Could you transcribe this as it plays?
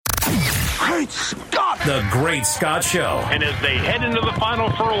Great Scott! The Great Scott Show. And as they head into the final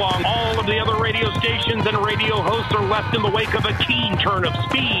furlong, all of the other radio stations and radio hosts are left in the wake of a keen turn of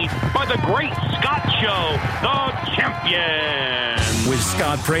speed by the Great Scott Show, the champion. With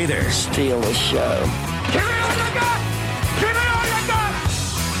Scott Prather. Steal the show. Give me all you got! Give me all you got!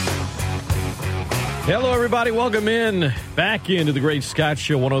 Hello, everybody. Welcome back into the Great Scott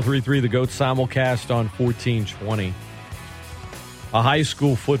Show, 103.3 The GOAT simulcast on 1420. A high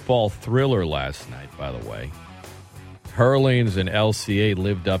school football thriller last night, by the way. Hurlings and LCA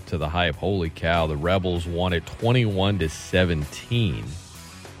lived up to the hype. Holy cow, the Rebels won it 21-17.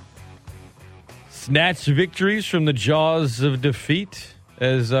 Snatched victories from the jaws of defeat,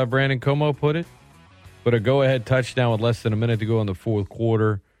 as Brandon Como put it. But a go-ahead touchdown with less than a minute to go in the fourth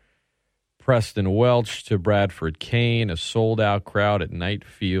quarter. Preston Welch to Bradford Kane, a sold-out crowd at Knight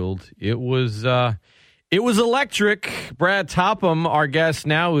Field. It was electric. Brad Topham, our guest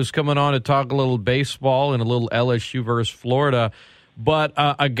now, who's coming on to talk a little baseball and a little LSU versus Florida. But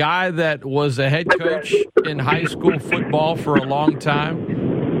a guy that was a head coach in high school football for a long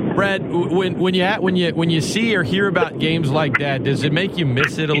time. Brad, when you see or hear about games like that, does it make you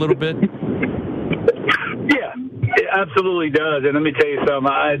miss it a little bit? Yeah, it absolutely does. And let me tell you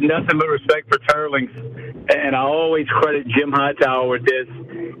something. I had nothing but respect for Turlings, and I always credit Jim Hightower with this.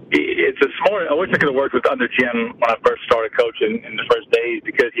 It's a smart. I wish I could have worked under Jim when I first started coaching in the first days,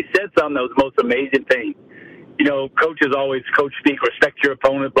 because he said something that was the most amazing thing. You know, coaches always speak, respect your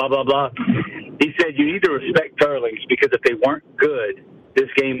opponent, blah, blah, blah. He said you need to respect Turlings, because if they weren't good, this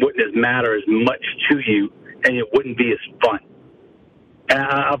game wouldn't matter as much to you, and it wouldn't be as fun. And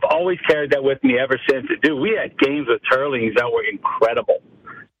I've always carried that with me ever since. Dude, we had games with Turlings that were incredible.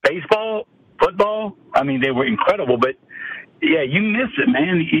 Baseball, football, I mean, they were incredible, but yeah, you miss it,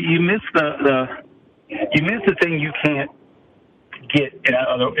 man. You miss the thing you can't get in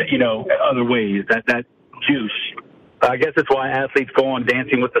other ways. That juice. I guess that's why athletes go on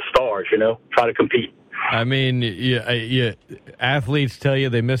Dancing with the Stars. Try to compete. I mean, yeah. Athletes tell you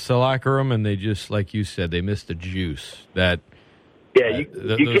they miss the locker room, and they just, like you said, they miss the juice. You can't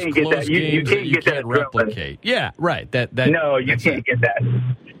get that. You can't replicate. Yeah, right. No, you can't get that.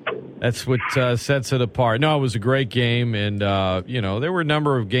 That's what sets it apart. No, it was a great game, and, there were a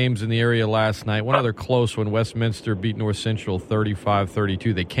number of games in the area last night. One other close one, Westminster beat North Central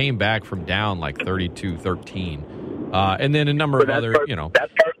 35-32. They came back from down like 32-13. And then a number of other, That's personal,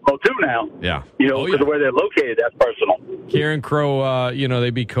 too, now. Yeah. Because of where they're located, that's personal. Karen Crow, they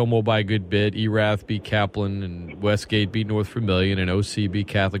beat Como by a good bit. Erath beat Kaplan, and Westgate beat North Vermilion, and OC beat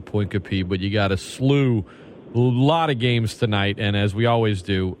Catholic Point Capee. But you got a lot of games tonight, and as we always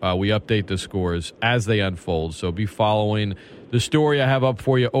do, we update the scores as they unfold. So be following the story I have up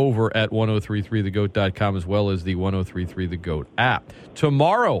for you over at 1033thegoat.com, as well as the 1033 The Goat app.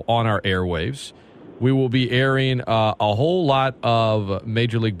 Tomorrow on our airwaves, we will be airing a whole lot of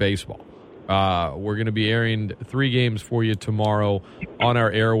Major League Baseball. We're going to be airing 3 games for you tomorrow on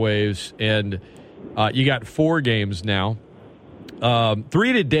our airwaves, and you got 4 games now.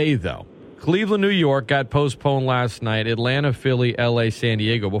 3 today, though. Cleveland, New York got postponed last night. Atlanta, Philly, L.A., San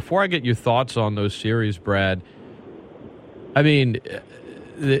Diego. Before I get your thoughts on those series, Brad, I mean,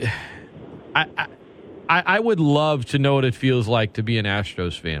 I would love to know what it feels like to be an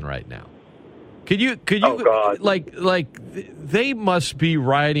Astros fan right now. Could you God. They must be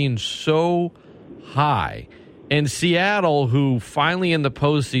riding so high. And Seattle, who finally in the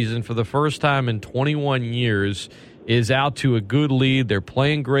postseason for the first time in 21 years is out to a good lead. They're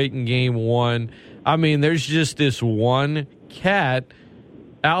playing great in game 1. I mean, there's just this one cat,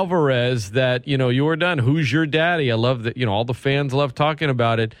 Alvarez, that, you're done. Who's your daddy? I love that, all the fans love talking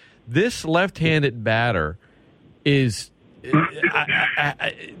about it. This left-handed batter is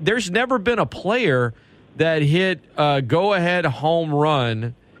there's never been a player that hit a go-ahead home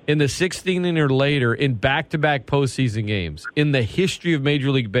run in the 16th inning or later in back-to-back postseason games in the history of Major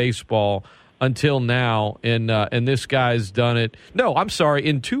League Baseball until now, and this guy's done it. No, I'm sorry,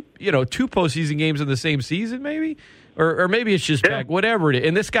 in two postseason games in the same season, maybe, or maybe it's just back, whatever it is.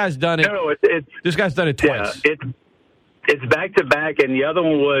 And this guy's done it. No, this guy's done it twice. Yeah, it's back to back, and the other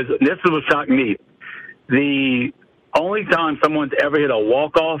one was. This is what shocked me. The only time someone's ever hit a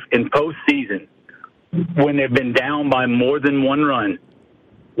walk off in postseason when they've been down by more than 1 run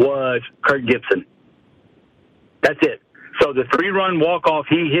was Kurt Gibson. That's it. So the 3-run walk off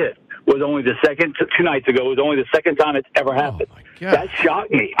he hit was only the second, 2 nights ago, was only the second time it's ever happened. God. That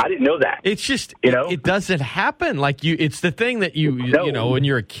shocked me. I didn't know that. It's just, it doesn't happen. Like it's the thing that you when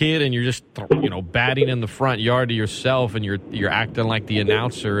you're a kid and you're just, batting in the front yard to yourself and you're acting like the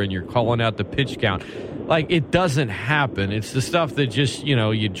announcer and you're calling out the pitch count. Like, it doesn't happen. It's the stuff that just,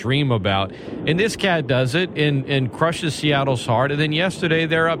 you dream about. And this cat does it and crushes Seattle's heart. And then yesterday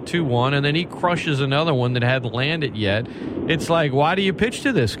they're up 2-1, and then he crushes another one that hadn't landed yet. It's like, why do you pitch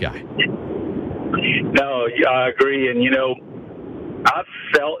to this guy? No, I agree. And, I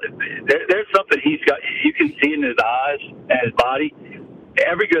felt there's something he's got. You can see in his eyes and his body.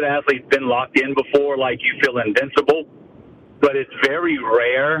 Every good athlete's been locked in before, like you feel invincible. But it's very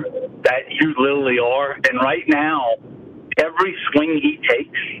rare that you literally are. And right now, every swing he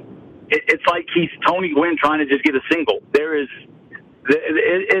takes, it's like he's Tony Gwynn trying to just get a single.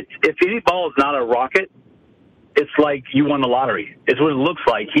 If any ball is not a rocket, it's like you won the lottery. It's what it looks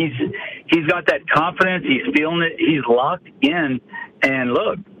like. He's got that confidence. He's feeling it. He's locked in. And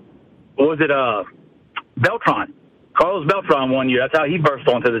look, what was it? Beltran. Carlos Beltran 1 year. That's how he burst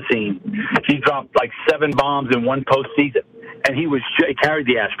onto the scene. He dropped like 7 bombs in one postseason, and he carried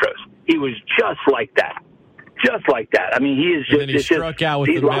the Astros. He was just like that. Just like that. I mean, he is just. And then he struck out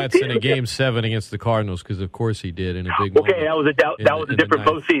with the Mets in a Game 7 against the Cardinals, because of course he did in a big moment. Okay, that was a different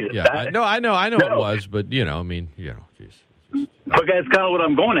postseason. Yeah, I know it was, but geez. Okay, that's kind of what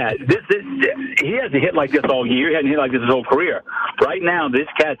I'm going at. He hasn't hit like this all year. He hasn't hit like this his whole career. Right now, this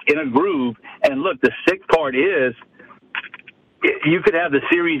cat's in a groove. And look, the sick part is, you could have the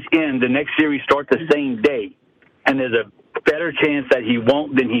series end, the next series start the same day, and there's a better chance that he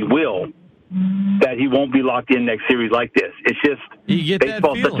won't than he will. That he won't be locked in next series like this. It's just you get that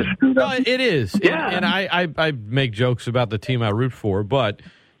feeling. No, it is. Yeah. And I make jokes about the team I root for, but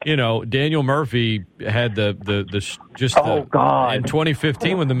Daniel Murphy had in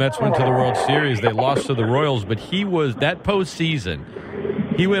 2015 when the Mets went to the World Series, they lost to the Royals, but that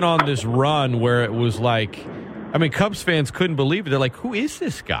postseason, he went on this run where it was like, I mean, Cubs fans couldn't believe it. They're like, who is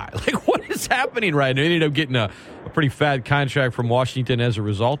this guy? Like, what is happening right now? He ended up getting a pretty fat contract from Washington as a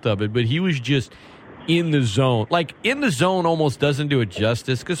result of it, but he was just in the zone. Like, in the zone almost doesn't do it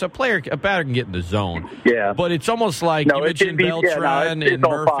justice, because a batter can get in the zone. Yeah. But it's almost like you mentioned Beltran and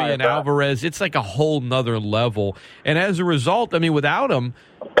Murphy and Alvarez. It's like a whole nother level. And as a result, I mean, without him,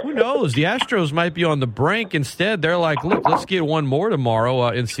 who knows? The Astros might be on the brink. Instead, they're like, look, let's get one more tomorrow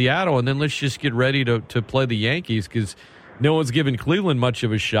in Seattle, and then let's just get ready to play the Yankees, because no one's given Cleveland much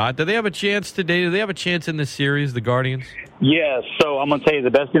of a shot. Do they have a chance today? Do they have a chance in this series, the Guardians? Yes. So I'm going to tell you,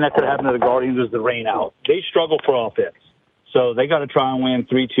 the best thing that could happen to the Guardians is the rain out. They struggle for offense. So they got to try and win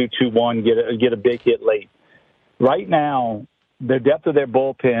 3-2, 2-1, get a big hit late. Right now, the depth of their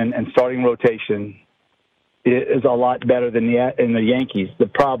bullpen and starting rotation is a lot better than in the Yankees. The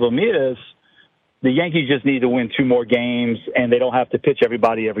problem is the Yankees just need to win 2 more games, and they don't have to pitch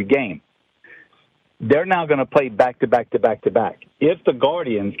everybody every game. They're now going to play back-to-back. If the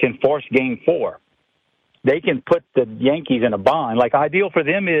Guardians can force Game 4, they can put the Yankees in a bind. Like, ideal for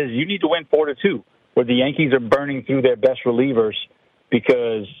them is you need to win 4-2, where the Yankees are burning through their best relievers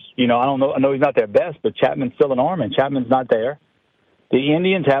because, I know he's not their best, but Chapman's still an arm, and Chapman's not there. The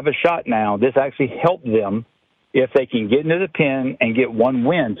Indians have a shot now. This actually helped them if they can get into the pen and get one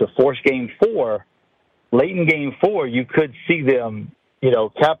win to force Game 4. Late in Game 4, you could see them,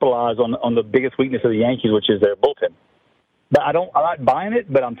 capitalize on the biggest weakness of the Yankees, which is their bullpen. But I'm not buying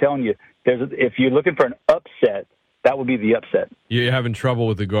it, but I'm telling you, if you're looking for an upset, that would be the upset. You're having trouble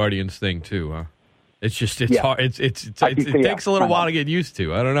with the Guardians thing too, huh? It's hard. It takes a little while to get used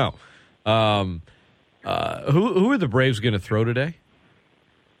to. I don't know. Who are the Braves going to throw today?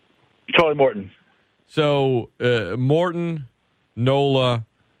 Charlie Morton. So Morton, Nola.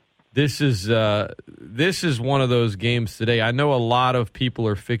 This is one of those games today. I know a lot of people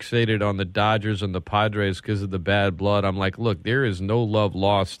are fixated on the Dodgers and the Padres because of the bad blood. I'm like, look, there is no love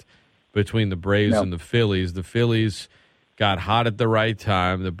lost between the Braves and the Phillies. The Phillies got hot at the right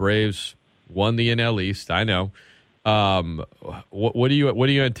time. The Braves won the NL East. I know. What do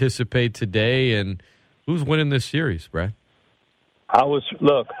you anticipate today, and who's winning this series, Brad? I would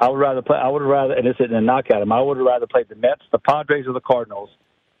rather, and this isn't a knock at him, I would rather play the Mets, the Padres, or the Cardinals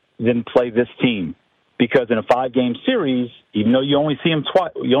than play this team. Because in a 5-game series, even though you only see them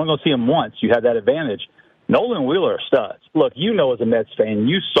twice, you only see them once, you have that advantage. Nolan and Wheeler are studs. Look, as a Mets fan,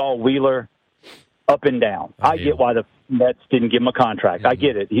 you saw Wheeler up and down. I get why the Mets didn't give him a contract. I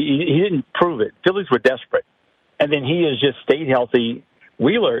get it. He didn't prove it. Phillies were desperate. And then he has just stayed healthy.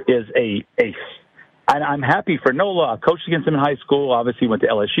 Wheeler is a and I'm happy for Nola. I coached against him in high school. Obviously, went to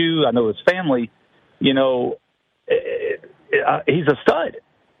LSU. I know his family. He's a stud.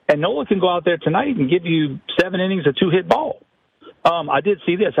 And Nola can go out there tonight and give you 7 innings, a 2-hit ball. I did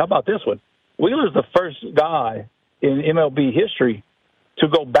see this. How about this one? Wheeler's the first guy in MLB history to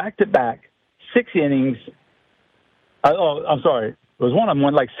go back-to-back 6 innings. I'm sorry. It was one of them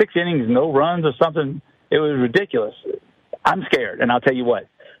went like 6 innings, no runs or something. It was ridiculous. I'm scared, and I'll tell you what.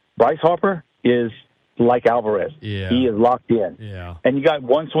 Bryce Harper is like Alvarez. Yeah. He is locked in. Yeah. And you got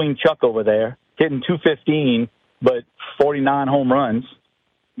one swing Chuck over there hitting 215, but 49 home runs.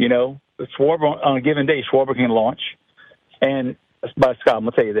 You know, Schwarber on a given day, Schwarber can launch. And but Scott, I'm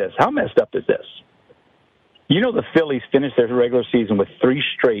gonna tell you this: how messed up is this? You know, the Phillies finished their regular season with 3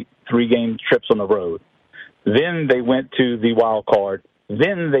 straight 3-game trips on the road. Then they went to the wild card.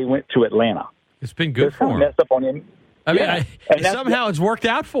 Then they went to Atlanta. It's been good for him. Messed up on him. I mean, somehow it's worked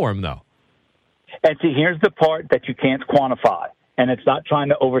out for him, though. And see, here's the part that you can't quantify, and it's not trying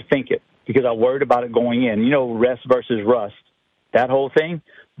to overthink it because I worried about it going in. You know, rest versus rust, that whole thing.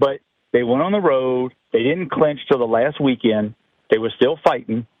 But they went on the road. They didn't clinch till the last weekend. They were still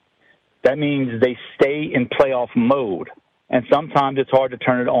fighting. That means they stay in playoff mode. And sometimes it's hard to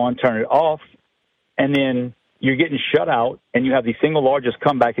turn it on, turn it off, and then you're getting shut out, and you have the single largest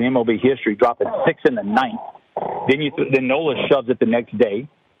comeback in MLB history, dropping 6 in the 9th. Then Nola shoves it the next day.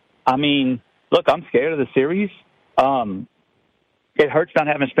 I mean, look, I'm scared of the series. It hurts not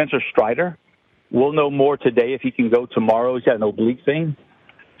having Spencer Strider. We'll know more today if he can go tomorrow. He's got an oblique thing.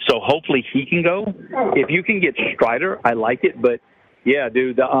 So hopefully he can go. If you can get Strider, I like it. But, yeah,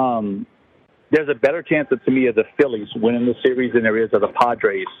 dude, there's a better chance to me of the Phillies winning the series than there is of the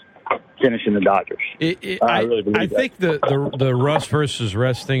Padres finishing the Dodgers. I really believe that. I think the rust versus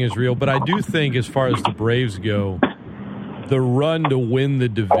rest thing is real, but I do think as far as the Braves go, the run to win the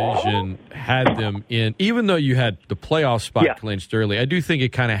division had them in, even though you had the playoff spot clinched early, I do think it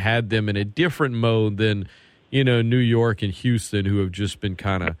kind of had them in a different mode than, you know, New York and Houston, who have just been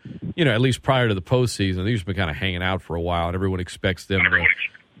kind of, you know, at least prior to the postseason, they've just been kind of hanging out for a while, and everyone expects them to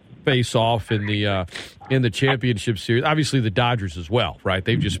face off in the championship series. Obviously, the Dodgers as well, right?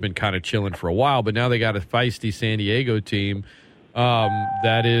 They've just been kind of chilling for a while, but now they got a feisty San Diego team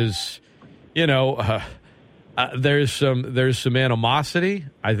that is, you know, there's some animosity.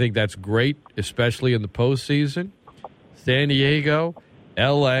 I think that's great, especially in the postseason. San Diego,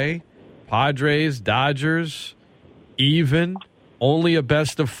 L.A., Padres, Dodgers, even only a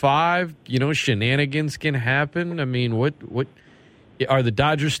best of 5. You know, shenanigans can happen. I mean, what are the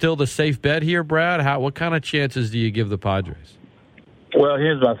Dodgers still the safe bet here, Brad? What kind of chances do you give the Padres? Well,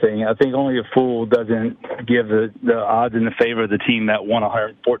 here's my thing. I think only a fool doesn't give the odds in the favor of the team that won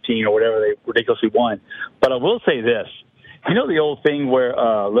 114 or whatever they ridiculously won. But I will say this. You know the old thing where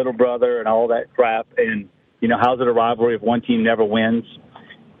little brother and all that crap and, you know, how's it a rivalry if one team never wins?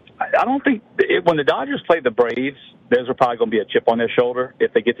 I don't think when the Dodgers play the Braves, there's probably going to be a chip on their shoulder.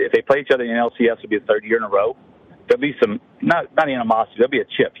 If they play each other in LCS, it'll be the 3rd year in a row. There'll be some not animosity. There'll be a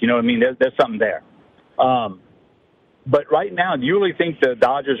chip. You know what I mean? There's something there. But right now, do you really think the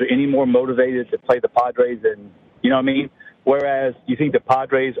Dodgers are any more motivated to play the Padres than, you know what I mean? Whereas you think the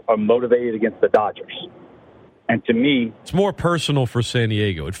Padres are motivated against the Dodgers. And to me, it's more personal for San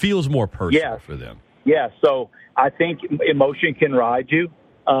Diego. It feels more personal for them. Yeah. So I think emotion can ride you.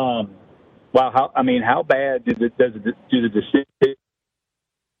 How bad do the decision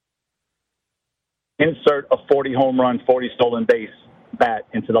insert a 40 home run, 40 stolen base bat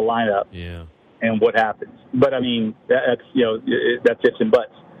into the lineup? Yeah. And what happens? But I mean, that's ifs and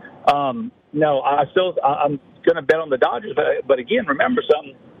buts. No, I'm going to bet on the Dodgers. But again, remember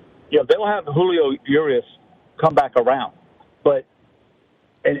something. You know, they'll have Julio Urias come back around. But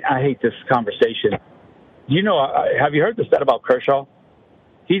and I hate this conversation. You know, have you heard the stat about Kershaw?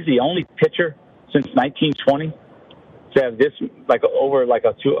 He's the only pitcher since 1920 to have this over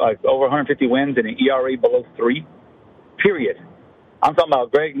 150 wins and an ERA below 3. Period. I'm talking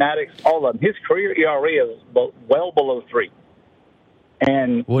about Greg Maddux, all of them. His career ERA is well below 3.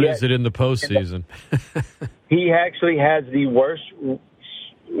 And what is it in the postseason? He actually has the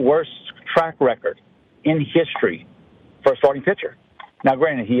worst track record in history for a starting pitcher. Now,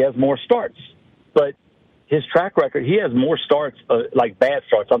 granted, he has more starts, but his track record, he has more starts, like bad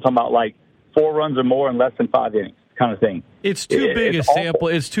starts. I'm talking about like 4 runs or more in less than 5 innings kind of thing. It's too big a sample.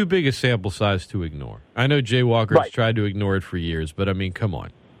 It's too big a sample size to ignore. I know Jay Walker's tried to ignore it for years, but I mean, come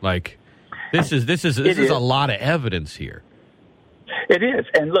on. Like, this is a lot of evidence here. It is.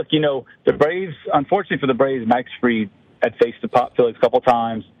 And look, you know, the Braves, unfortunately for the Braves, Max Fried had faced the Phillies a couple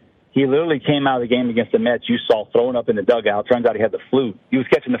times. He literally came out of the game against the Mets, you saw, throwing up in the dugout. Turns out he had the flu. He was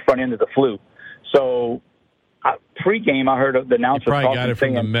catching the front end of the flu. So, pre-game, I heard the announcer probably got it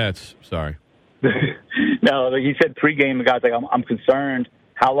from the Mets. Sorry. No, he said pre-game, the guy's like, I'm concerned.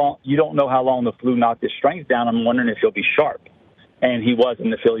 How long? You don't know how long the flu knocked his strength down. I'm wondering if he'll be sharp. and he was in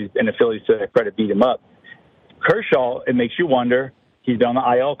the Phillies. And the Phillies, to their credit, beat him up. Kershaw, it makes you wonder. He's been on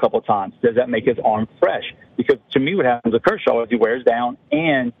the IL a couple of times. Does that make his arm fresh? Because to me, what happens with Kershaw is he wears down,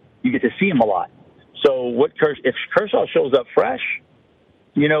 and you get to see him a lot. So if Kershaw shows up fresh,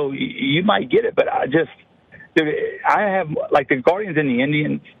 you know, you might get it. But I have, like, the Guardians and the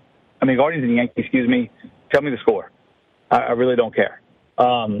Yankees, excuse me, tell me the score. I really don't care.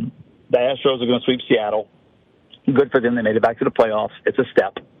 The Astros are going to sweep Seattle. Good for them. They made it back to the playoffs. It's a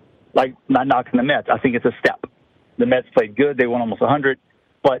step. Like, not knocking the Mets. I think it's a step. The Mets played good. They won almost 100.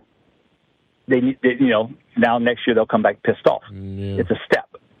 But, they now next year they'll come back pissed off. Yeah. It's a step.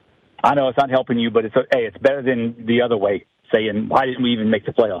 I know it's not helping you, but it's better than the other way, saying, why didn't we even make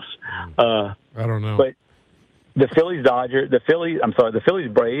the playoffs? I don't know. But the Phillies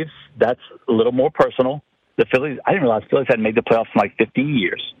Braves, that's a little more personal. I didn't realize the Phillies hadn't made the playoffs in like 15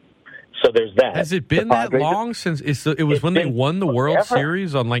 years. So there's that. Has it been that long since it was when they won the World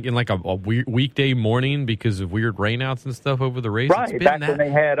Series in a weekday morning because of weird rainouts and stuff over the race? Right, when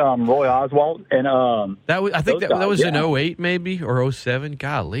they had Roy Oswalt and that was in 08 maybe or 07.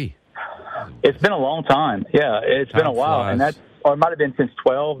 Golly, it's been a long time. Yeah, it's been a while, flies. Or it might have been since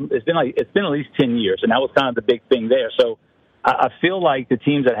 12. It's been at least 10 years, and that was kind of the big thing there. So I feel like the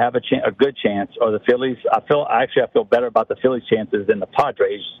teams that have a good chance are the Phillies. I feel better about the Phillies' chances than the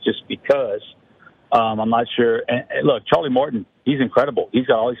Padres, just because I'm not sure. And look, Charlie Morton, he's incredible. He's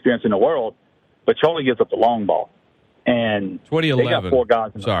got all the experience in the world, but Charlie gives up the long ball. And 2011. They got 4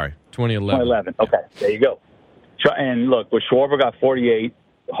 guys. 2011. Okay, there you go. And look, with Schwarber got 48.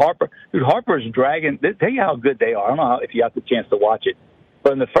 Harper's dragging. Tell you how good they are. I don't know if you got the chance to watch it,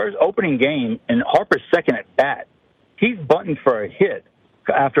 but in the first opening game, and Harper's second at bat, he's bunting for a hit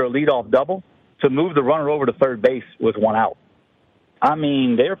after a leadoff double to move the runner over to third base with 1 out. I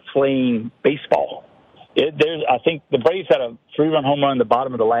mean, they're playing baseball. I think the Braves had a 3-run home run in the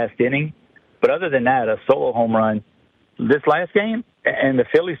bottom of the last inning, but other than that, a solo home run this last game, and the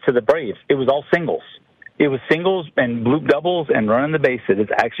Phillies to the Braves, it was all singles. It was singles and bloop doubles and running the bases.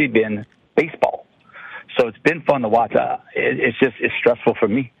 It's actually been baseball. So it's been fun to watch. It's stressful for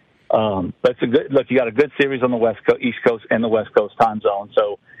me. But it's you got a good series on the East Coast and the West Coast time zone.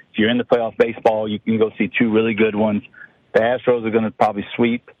 So if you're in the playoff baseball, you can go see 2 really good ones. The Astros are going to probably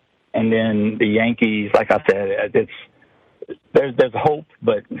sweep. And then the Yankees, like I said, there's hope,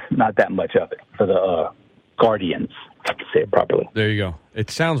 but not that much of it for the Guardians, if I can say it properly. There you go. It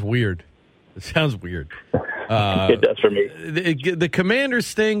sounds weird. It does for me. The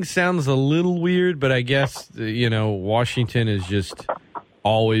Commanders thing sounds a little weird, but I guess, Washington is just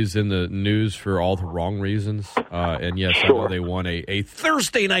always in the news for all the wrong reasons. And yes, sure. I know they won a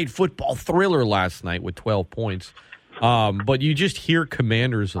Thursday night football thriller last night with 12 points. But you just hear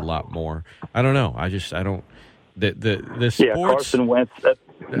Commanders a lot more. I don't know. I don't. The sports. Yeah, Carson Wentz.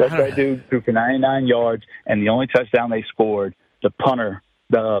 That dude threw for 99 yards, and the only touchdown they scored, the punt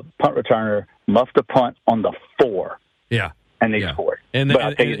returner muffed a punt on the 4. Yeah. And they scored. And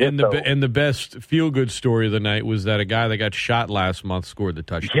the best feel-good story of the night was that a guy that got shot last month scored the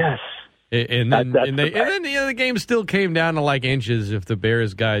touchdown. Yes. And then the game still came down to like inches if the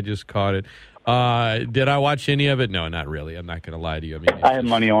Bears guy just caught it. Did I watch any of it? No, not really. I'm not going to lie to you. I mean, I have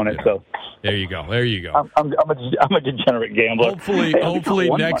money on it, so. There you go. I'm a degenerate gambler. Hopefully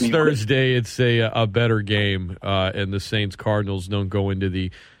next Thursday it's a better game, and the Saints-Cardinals don't go into the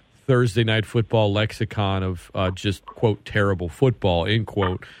Thursday night football lexicon of just, quote, terrible football, end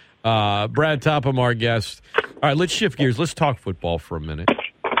quote. Brad Topham, our guest. All right, let's shift gears. Let's talk football for a minute.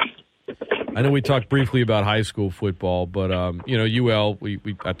 I know we talked briefly about high school football, but, UL,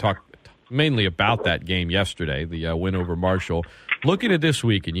 I talked mainly about that game yesterday, the win over Marshall. Looking at this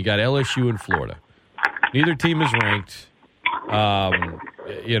weekend, you got LSU and Florida. Neither team is ranked. At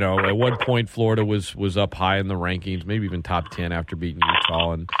one point, Florida was up high in the rankings, maybe even top 10 after beating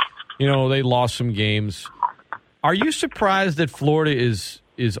Utah. And, they lost some games. Are you surprised that Florida is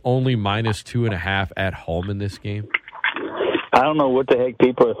only minus 2.5 at home in this game? I don't know what the heck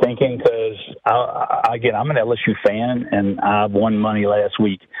people are thinking because, I'm an LSU fan, and I won money last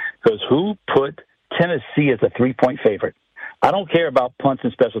week. Because who put Tennessee as a 3-point favorite? I don't care about punts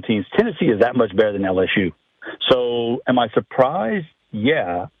and special teams. Tennessee is that much better than LSU. So am I surprised?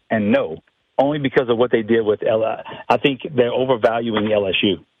 Yeah and no. Only because of what they did with LSU. I think they're overvaluing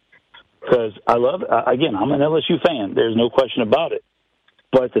LSU. Because I'm an LSU fan. There's no question about it.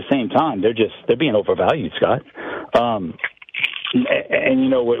 But at the same time, they're being overvalued, Scott.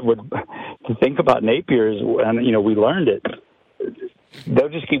 What to think about Napier is, we learned it. They'll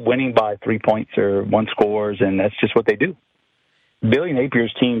just keep winning by 3 points or 1 scores, and that's just what they do. Billy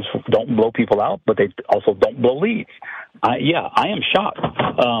Napier's teams don't blow people out, but they also don't blow leads. I am shocked.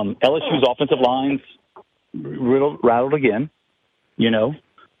 LSU's offensive line's rattled again.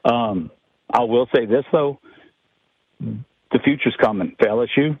 I will say this, though. The future's coming for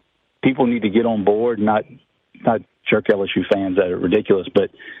LSU. People need to get on board, not jerk LSU fans that are ridiculous,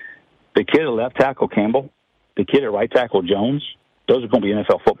 but the kid at left tackle, Campbell, the kid at right tackle, Jones, those are going to be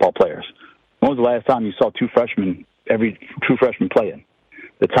NFL football players. When was the last time you saw every true freshman playing?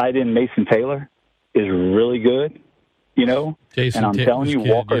 The tight end, Mason Taylor, is really good, Jason and I'm telling you, kid,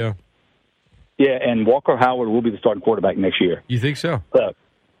 Walker. Yeah, and Walker Howard will be the starting quarterback next year. You think so?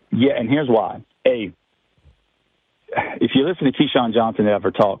 Yeah, and here's why. A, if you listen to Keyshawn Johnson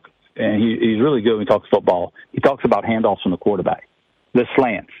ever talk, and he's really good when he talks football, he talks about handoffs from the quarterback, the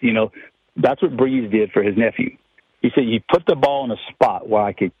slants. That's what Breeze did for his nephew. He said, you put the ball in a spot where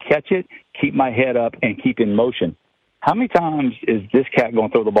I could catch it, keep my head up, and keep in motion. How many times is this cat going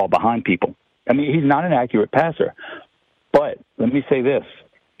to throw the ball behind people? I mean, he's not an accurate passer. But let me say this.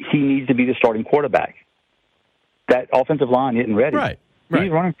 He needs to be the starting quarterback. That offensive line isn't ready. Right. He's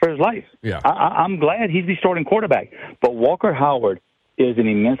running for his life. Yeah. I'm glad he's the starting quarterback. But Walker Howard is an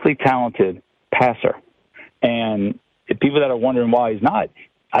immensely talented passer. And the people that are wondering why he's not,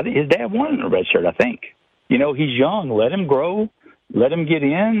 I think his dad wanted him in a red shirt, I think. He's young. Let him grow. Let him get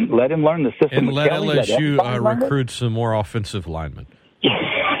in. Let him learn the system. And let Kelly, LSU recruit some more offensive linemen.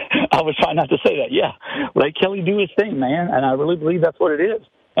 I was trying not to say that. Yeah. Let Kelly do his thing, man. And I really believe that's what it is.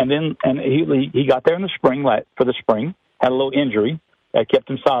 And he got there in the spring, had a little injury that kept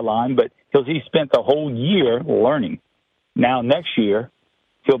him sidelined, but he spent the whole year learning. Now, next year,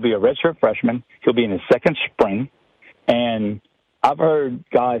 he'll be a redshirt freshman. He'll be in his second spring. And I've heard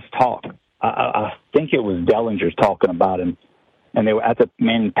guys talk. I think it was Dellinger's talking about him, and they were at the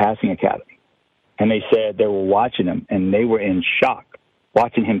Manning Passing Academy. And they said they were watching him, and they were in shock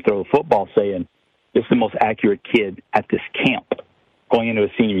watching him throw the football, saying, this is the most accurate kid at this camp going into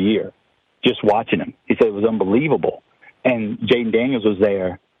his senior year. Just watching him. He said it was unbelievable. And Jaden Daniels was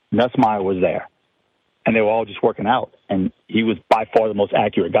there. Nussmeier was there. And they were all just working out. And he was by far the most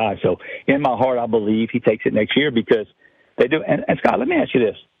accurate guy. So in my heart, I believe he takes it next year because they do. And Scott, let me ask you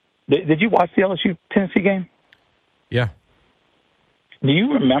this. Did you watch the LSU-Tennessee game? Yeah. Do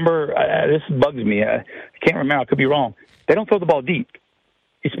you remember, this bugs me, I can't remember, I could be wrong, they don't throw the ball deep.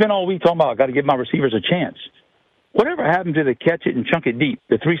 You spent all week talking about, I got to give my receivers a chance. Whatever happened to the catch it and chunk it deep,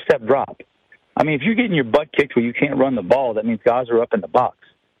 the three-step drop? I mean, if you're getting your butt kicked where you can't run the ball, that means guys are up in the box.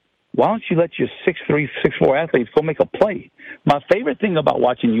 Why don't you let your 6'3", 6'4" athletes go make a play? My favorite thing about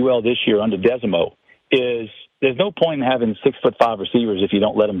watching UL this year under Desimo is there's no point in having 6'5" receivers if you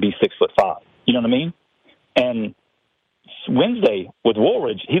don't let them be 6'5". You know what I mean? And Wednesday with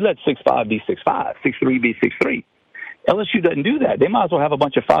Woolridge, he let 6'5" be 6'5", 6'3" be 6'3". LSU doesn't do that. They might as well have a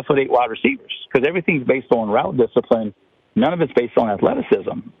bunch of 5'8" wide receivers because everything's based on route discipline. None of it's based on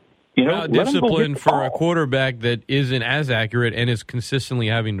athleticism. Discipline for a quarterback that isn't as accurate and is consistently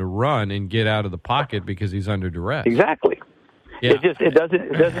having to run and get out of the pocket because he's under duress. Exactly. Yeah. It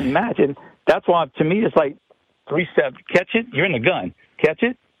doesn't match, and that's why to me it's like 3-step, catch it, you're in the gun, catch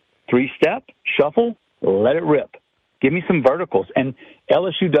it, 3-step, shuffle, let it rip. Give me some verticals. And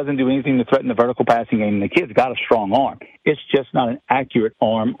LSU doesn't do anything to threaten the vertical passing game. And the kid's got a strong arm. It's just not an accurate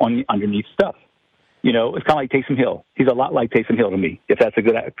arm on the underneath stuff. It's kind of like Taysom Hill. He's a lot like Taysom Hill to me, if that's a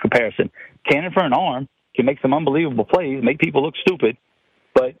good comparison. Cannon for an arm can make some unbelievable plays, make people look stupid,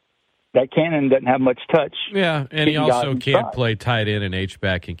 but that cannon doesn't have much touch. Yeah, and he also can't play tight end and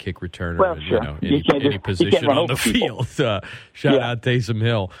H-back and kick returner. Well, sure. Any position on the field. Shout out Taysom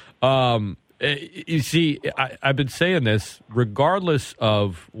Hill. You see, I've been saying this, regardless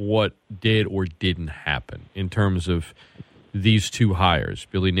of what did or didn't happen in terms of these two hires,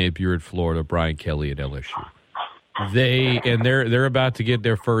 Billy Napier at Florida, Brian Kelly at LSU. They're about to get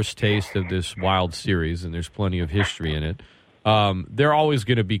their first taste of this wild series, and there's plenty of history in it. They're always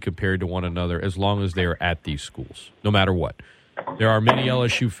going to be compared to one another as long as they are at these schools, no matter what. There are many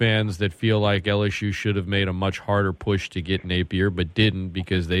LSU fans that feel like LSU should have made a much harder push to get Napier, but didn't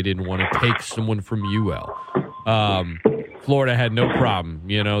because they didn't want to take someone from UL. Florida had no problem.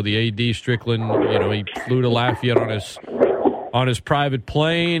 The AD Strickland, he flew to Lafayette on his private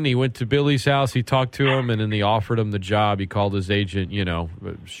plane. He went to Billy's house. He talked to him, and then they offered him the job. He called his agent,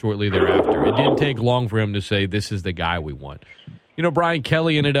 shortly thereafter. It didn't take long for him to say, this is the guy we want. Brian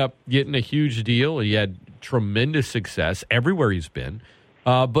Kelly ended up getting a huge deal. He had tremendous success everywhere he's been,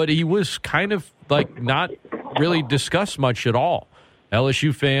 but he was kind of not really discussed much at all.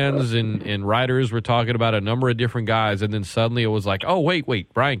 LSU fans and writers were talking about a number of different guys, and then suddenly it was like, oh,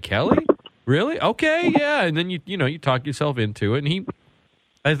 wait, Brian Kelly? Really? Okay, yeah. And then you talk yourself into it. And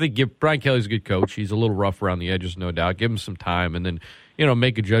I think Brian Kelly's a good coach. He's a little rough around the edges, no doubt. Give him some time, and then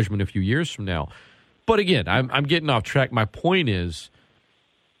make a judgment a few years from now. But again, I'm getting off track. My point is,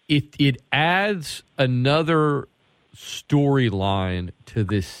 it adds another storyline to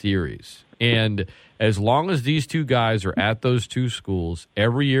this series. And as long as these two guys are at those two schools,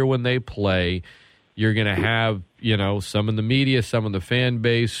 every year when they play, you're going to have, some in the media, some in the fan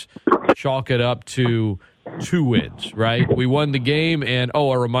base chalk it up to 2 wins, right? We won the game, and,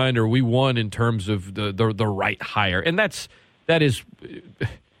 a reminder, we won in terms of the right hire. And that is,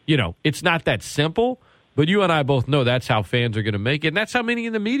 it's not that simple. But you and I both know that's how fans are going to make it, and that's how many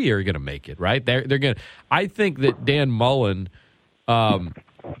in the media are going to make it, right? They're going. I think that Dan Mullen,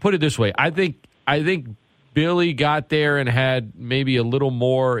 put it this way, I think Billy got there and had maybe a little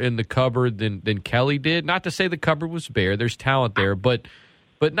more in the cupboard than Kelly did. Not to say the cupboard was bare; there's talent there, but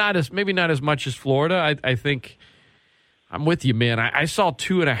not as much as Florida. I think I'm with you, man. I saw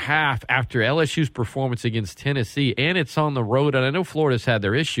 2.5 after LSU's performance against Tennessee, and it's on the road. And I know Florida's had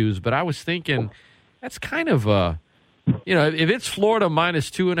their issues, but I was thinking. That's kind of if it's Florida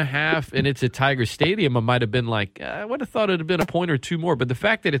minus 2.5 and it's at Tiger Stadium, I might have been like, I would have thought it would have been a point or two more. But the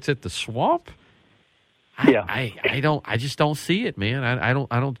fact that it's at the Swamp, I just don't see it, man.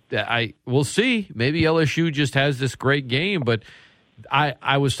 We'll see. Maybe LSU just has this great game, but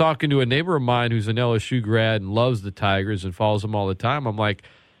I was talking to a neighbor of mine who's an LSU grad and loves the Tigers and follows them all the time. I'm like,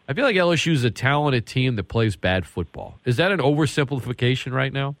 I feel like LSU is a talented team that plays bad football. Is that an oversimplification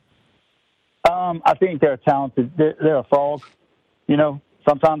right now? I think they're talented. They're a frog.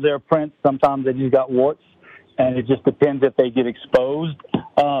 Sometimes they're a prince. Sometimes they just got warts, and it just depends if they get exposed.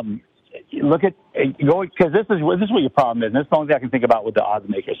 Because this is what your problem is. And this is the only thing I can think about with the odds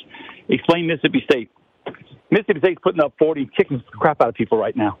makers. Explain Mississippi State. Mississippi State's putting up 40, kicking the crap out of people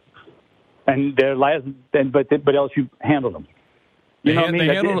right now, and they're but LSU handled them. They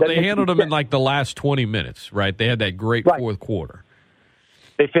handled them in like the last 20 minutes, right? They had that great fourth quarter.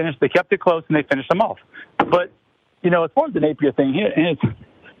 They kept it close, and they finished them off. But, as far as the Napier thing here,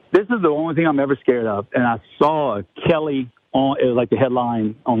 this is the only thing I'm ever scared of. And I saw Kelly on, it was like the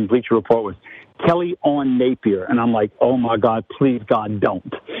headline on Bleacher Report was, Kelly on Napier. And I'm like, oh, my God, please, God,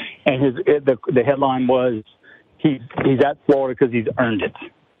 don't. And the headline was, he's at Florida because he's earned it.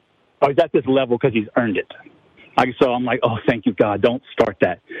 Or he's at this level because he's earned it. So I'm like, oh, thank you, God, don't start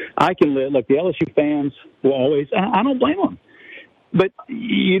that. I can live. Look, the LSU fans will always, I don't blame them. But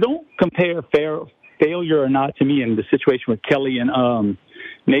you don't compare failure or not to me in the situation with Kelly and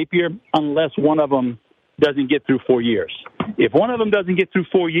Napier unless one of them doesn't get through 4 years. If one of them doesn't get through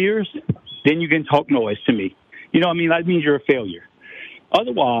 4 years, then you can talk noise to me. That means you're a failure.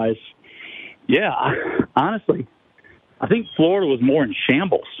 Otherwise, honestly, I think Florida was more in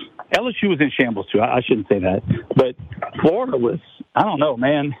shambles. LSU was in shambles too. I shouldn't say that. But Florida was, I don't know,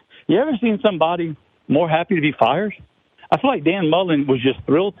 man. You ever seen somebody more happy to be fired? I feel like Dan Mullen was just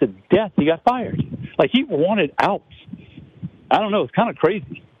thrilled to death he got fired. Like, he wanted out. I don't know. It's kind of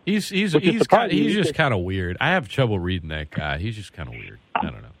crazy. He's just kind of weird. I have trouble reading that guy. He's just kind of weird. I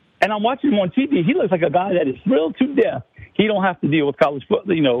don't know. And I'm watching him on TV. He looks like a guy that is thrilled to death. He don't have to deal with college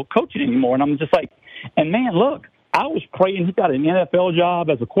football, coaching anymore. And I'm just like, and man, look, I was praying he got an NFL job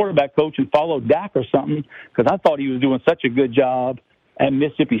as a quarterback coach and followed Dak or something because I thought he was doing such a good job at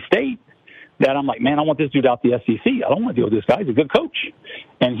Mississippi State. That I'm like, man, I want this dude out the SEC. I don't want to deal with this guy. He's a good coach.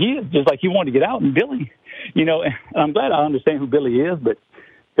 And he is just like he wanted to get out. And Billy, and I'm glad I understand who Billy is. But,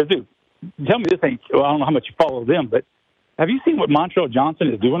 dude, tell me this ain't, I don't know how much you follow them, but have you seen what Montrell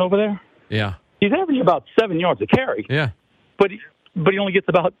Johnson is doing over there? Yeah. He's averaging about 7 yards a carry. Yeah. But he only gets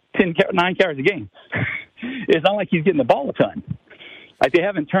about 9 carries a game. It's not like he's getting the ball a ton. Like, they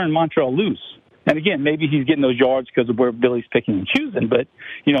haven't turned Montrell loose. And, again, maybe he's getting those yards because of where Billy's picking and choosing. But,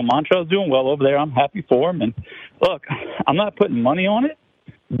 Montrell's doing well over there. I'm happy for him. And, look, I'm not putting money on it.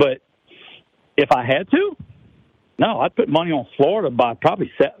 But if I had to, no, I'd put money on Florida by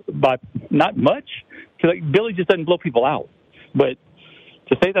not much. Because Billy just doesn't blow people out. But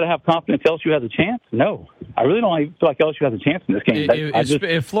to say that I have confidence LSU has a chance, no. I really don't feel like LSU has a chance in this game.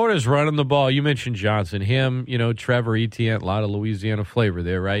 If Florida's running the ball, you mentioned Johnson, him, Trevor Etienne, a lot of Louisiana flavor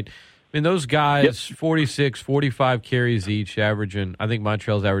there, right? I mean, those guys, 46, 45 carries each, averaging, I think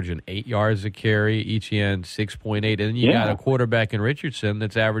Montreal's averaging 8 yards a carry, Etienne 6.8. And then you got a quarterback in Richardson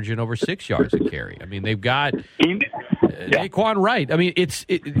that's averaging over 6 yards a carry. I mean, they've got Naquan Wright. I mean, it's.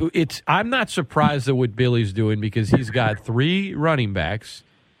 I'm not surprised at what Billy's doing because he's got 3 running backs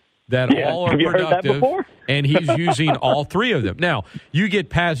that all are productive. Heard that before? And he's using all three of them. Now, you get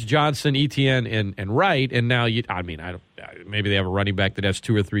past Johnson, Etienne, and Wright, and now maybe they have a running back that has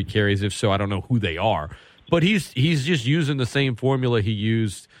 2 or 3 carries. If so, I don't know who they are. But he's just using the same formula he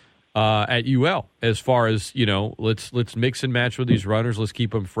used at UL as far as, let's mix and match with these runners. Let's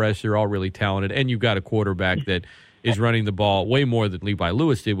keep them fresh. They're all really talented. And you've got a quarterback that is running the ball way more than Levi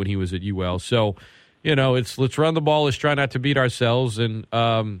Lewis did when he was at UL. So, let's run the ball. Let's try not to beat ourselves. And,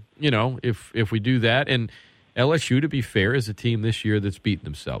 if we do that, and LSU, to be fair, is a team this year that's beaten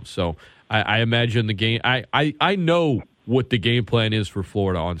themselves. So I imagine the game. I know what the game plan is for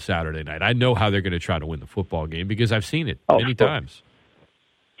Florida on Saturday night. I know how they're going to try to win the football game because I've seen it many times.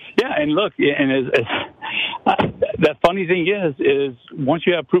 Yeah, and look, and the funny thing is once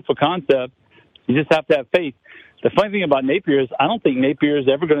you have proof of concept, you just have to have faith. The funny thing about Napier is I don't think Napier is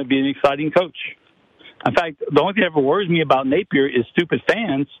ever going to be an exciting coach. In fact, the only thing that ever worries me about Napier is stupid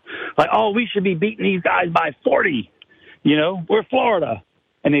fans like, oh, we should be beating these guys by 40. We're Florida.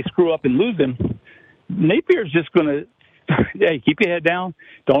 And they screw up and lose them. Napier's just going to, hey, keep your head down.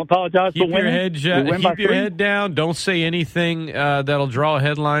 Don't apologize for winning. Keep your head down. Don't say anything that'll draw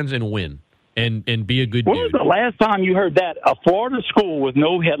headlines and win. And be a good dude. When was the last time you heard that? A Florida school with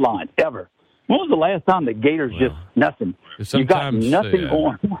no headlines, ever. When was the last time the Gators just nothing? You got nothing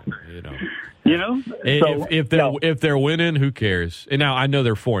going. If they're winning, who cares? And now I know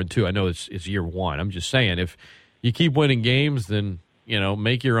they're 4-2. I know it's year one. I'm just saying, if you keep winning games, then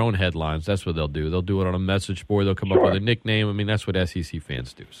make your own headlines. That's what they'll do. They'll do it on a message board. They'll come up with a nickname. I mean, that's what SEC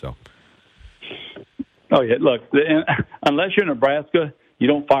fans do. So. Oh yeah, look. Unless you're Nebraska, you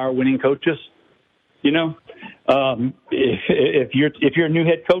don't fire winning coaches. If you're a new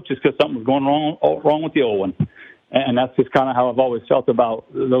head coach, it's because something's going wrong with the old one, and that's just kind of how I've always felt about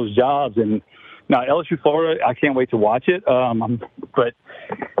those jobs. And now LSU, Florida, I can't wait to watch it. But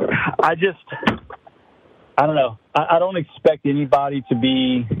I don't know. I don't expect anybody to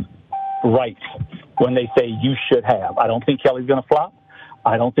be right when they say you should have. I don't think Kelly's going to flop.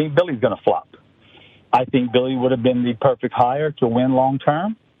 I don't think Billy's going to flop. I think Billy would have been the perfect hire to win long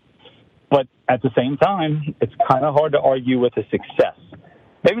term. But at the same time, it's kind of hard to argue with the success.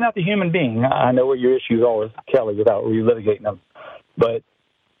 Maybe not the human being. I know what your issues are with Kelly without relitigating them. But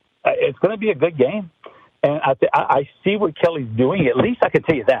it's going to be a good game. And I see what Kelly's doing. At least I can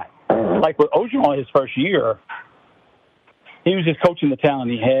tell you that. Like with Ogeron his first year, he was just coaching the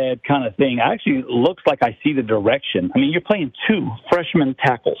talent he had kind of thing. Actually, looks like I see the direction. I mean, you're playing 2 freshman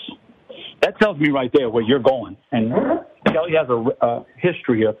tackles. That tells me right there where you're going. And Kelly has a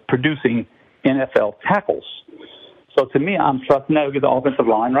history of producing NFL tackles. So to me, I'm trusting that he'll get the offensive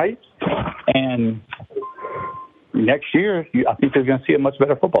line right. And next year, I think they're going to see a much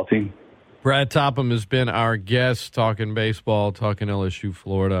better football team. Brad Topham has been our guest, talking baseball, talking LSU,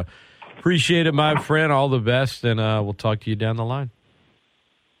 Florida. Appreciate it, my friend. All the best, and we'll talk to you down the line.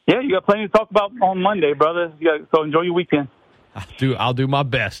 Yeah, you got plenty to talk about on Monday, brother. So enjoy your weekend. I'll do my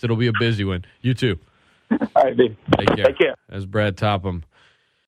best. It'll be a busy one. You too. All right, baby. Take care. Take care. That's Brad Topham.